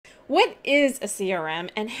What is a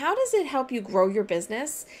CRM and how does it help you grow your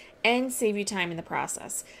business and save you time in the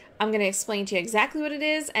process? I'm going to explain to you exactly what it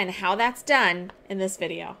is and how that's done in this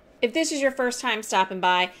video. If this is your first time stopping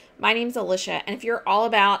by, my name's Alicia, and if you're all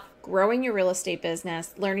about growing your real estate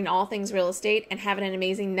business, learning all things real estate, and having an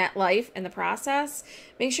amazing net life in the process,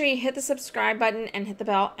 make sure you hit the subscribe button and hit the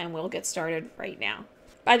bell, and we'll get started right now.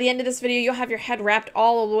 By the end of this video, you'll have your head wrapped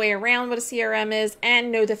all the way around what a CRM is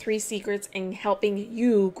and know the 3 secrets in helping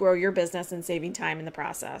you grow your business and saving time in the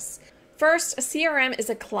process. First, a CRM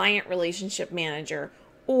is a client relationship manager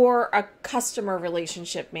or a customer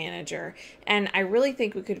relationship manager. And I really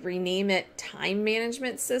think we could rename it time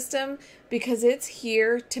management system because it's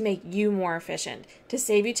here to make you more efficient, to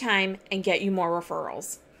save you time and get you more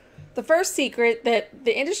referrals. The first secret that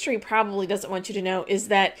the industry probably doesn't want you to know is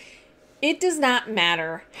that it does not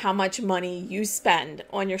matter how much money you spend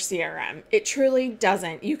on your CRM. It truly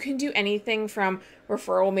doesn't. You can do anything from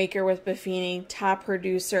referral maker with Buffini, top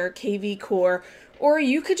producer, KV Core, or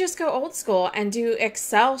you could just go old school and do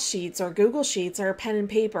Excel sheets or Google Sheets or pen and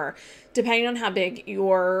paper, depending on how big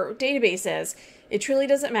your database is. It truly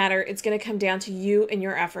doesn't matter. It's going to come down to you and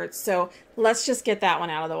your efforts. So let's just get that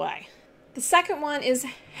one out of the way. The second one is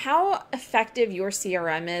how effective your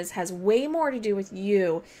CRM is has way more to do with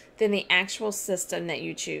you than the actual system that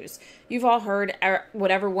you choose. You've all heard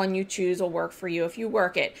whatever one you choose will work for you if you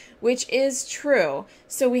work it, which is true.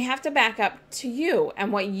 So we have to back up to you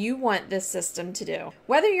and what you want this system to do.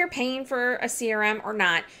 Whether you're paying for a CRM or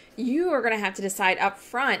not, you are going to have to decide up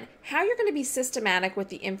front how you're going to be systematic with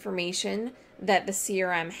the information that the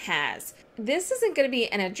CRM has. This isn't going to be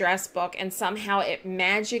an address book and somehow it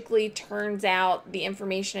magically turns out the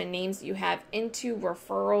information and names that you have into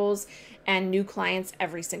referrals and new clients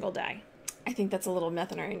every single day. I think that's a little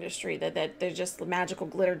myth in our industry that there's just magical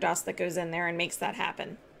glitter dust that goes in there and makes that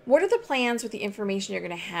happen. What are the plans with the information you're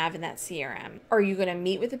going to have in that CRM? Are you going to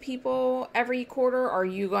meet with the people every quarter? Are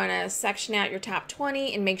you going to section out your top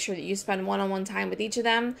 20 and make sure that you spend one-on-one time with each of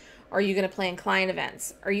them? Are you going to plan client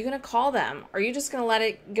events? Are you going to call them? Are you just going to let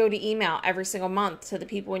it go to email every single month to the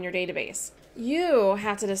people in your database? You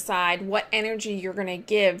have to decide what energy you're going to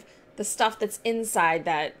give the stuff that's inside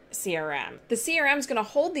that CRM. The CRM is going to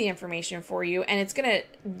hold the information for you and it's going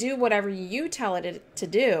to do whatever you tell it to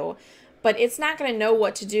do, but it's not going to know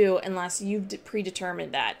what to do unless you've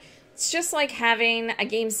predetermined that. It's just like having a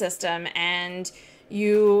game system and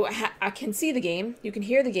you can see the game, you can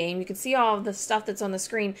hear the game, you can see all of the stuff that's on the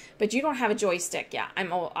screen, but you don't have a joystick. Yeah,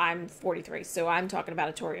 I'm 43, so I'm talking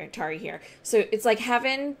about Atari here. So it's like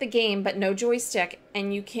having the game but no joystick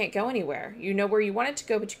and you can't go anywhere. You know where you want it to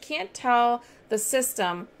go, but you can't tell the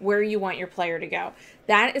system where you want your player to go.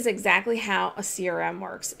 That is exactly how a CRM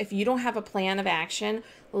works. If you don't have a plan of action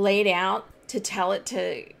laid out to tell it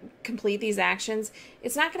to complete these actions,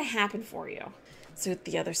 it's not going to happen for you. So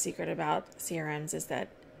the other secret about CRMs is that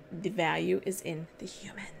the value is in the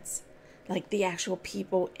humans, like the actual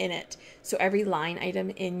people in it. So every line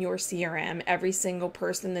item in your CRM, every single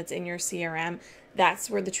person that's in your CRM,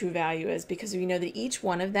 that's where the true value is, because we know that each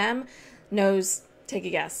one of them knows, take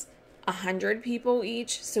a guess, 100 people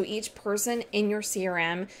each. So each person in your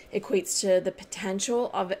CRM equates to the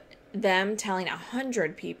potential of them telling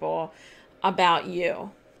 100 people about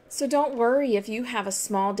you. So don't worry if you have a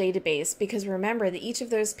small database, because remember that each of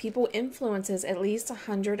those people influences at least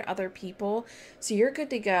 100 other people. So you're good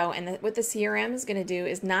to go. And what the CRM is going to do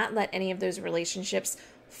is not let any of those relationships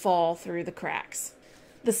fall through the cracks.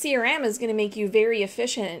 The CRM is going to make you very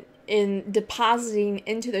efficient in depositing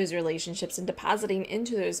into those relationships and depositing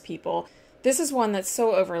into those people. This is one that's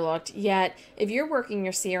so overlooked, yet if you're working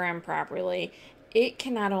your CRM properly, it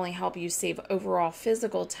can not only help you save overall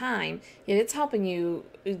physical time, yet it's helping you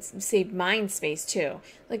save mind space too.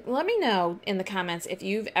 Like, let me know in the comments if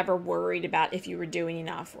you've ever worried about if you were doing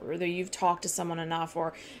enough, or whether you've talked to someone enough,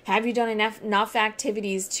 or have you done enough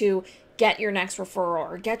activities to get your next referral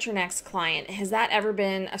or get your next client. Has that ever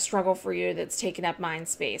been a struggle for you that's taken up mind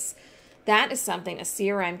space? That is something a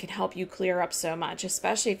CRM can help you clear up so much,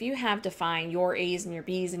 especially if you have defined your A's and your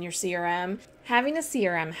B's in your CRM. Having a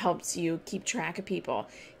CRM helps you keep track of people,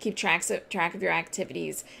 keep track of your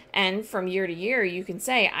activities. And from year to year, you can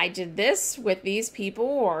say, I did this with these people,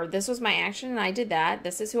 or this was my action and I did that.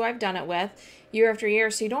 This is who I've done it with year after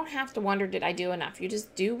year. So you don't have to wonder, did I do enough? You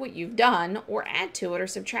just do what you've done, or add to it or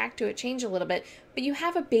subtract to it, change a little bit, but you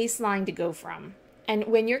have a baseline to go from. And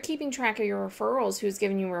when you're keeping track of your referrals, who's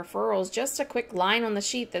giving you referrals, just a quick line on the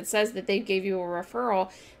sheet that says that they gave you a referral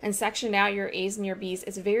and sectioned out your A's and your B's,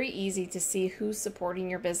 it's very easy to see who's supporting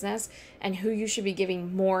your business and who you should be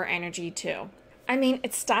giving more energy to. I mean,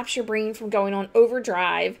 it stops your brain from going on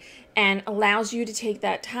overdrive and allows you to take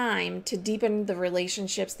that time to deepen the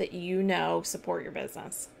relationships that you know support your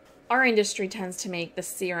business. Our industry tends to make the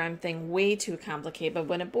CRM thing way too complicated, but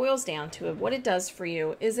when it boils down to it, what it does for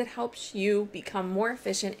you is it helps you become more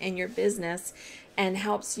efficient in your business and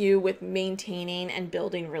helps you with maintaining and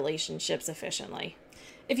building relationships efficiently.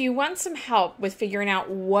 If you want some help with figuring out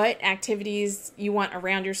what activities you want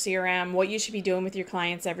around your CRM, what you should be doing with your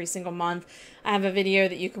clients every single month, I have a video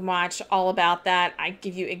that you can watch all about that. I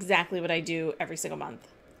give you exactly what I do every single month.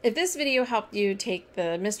 If this video helped you take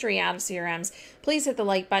the mystery out of CRMs, please hit the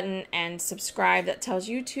like button and subscribe. That tells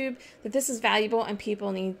YouTube that this is valuable and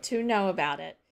people need to know about it.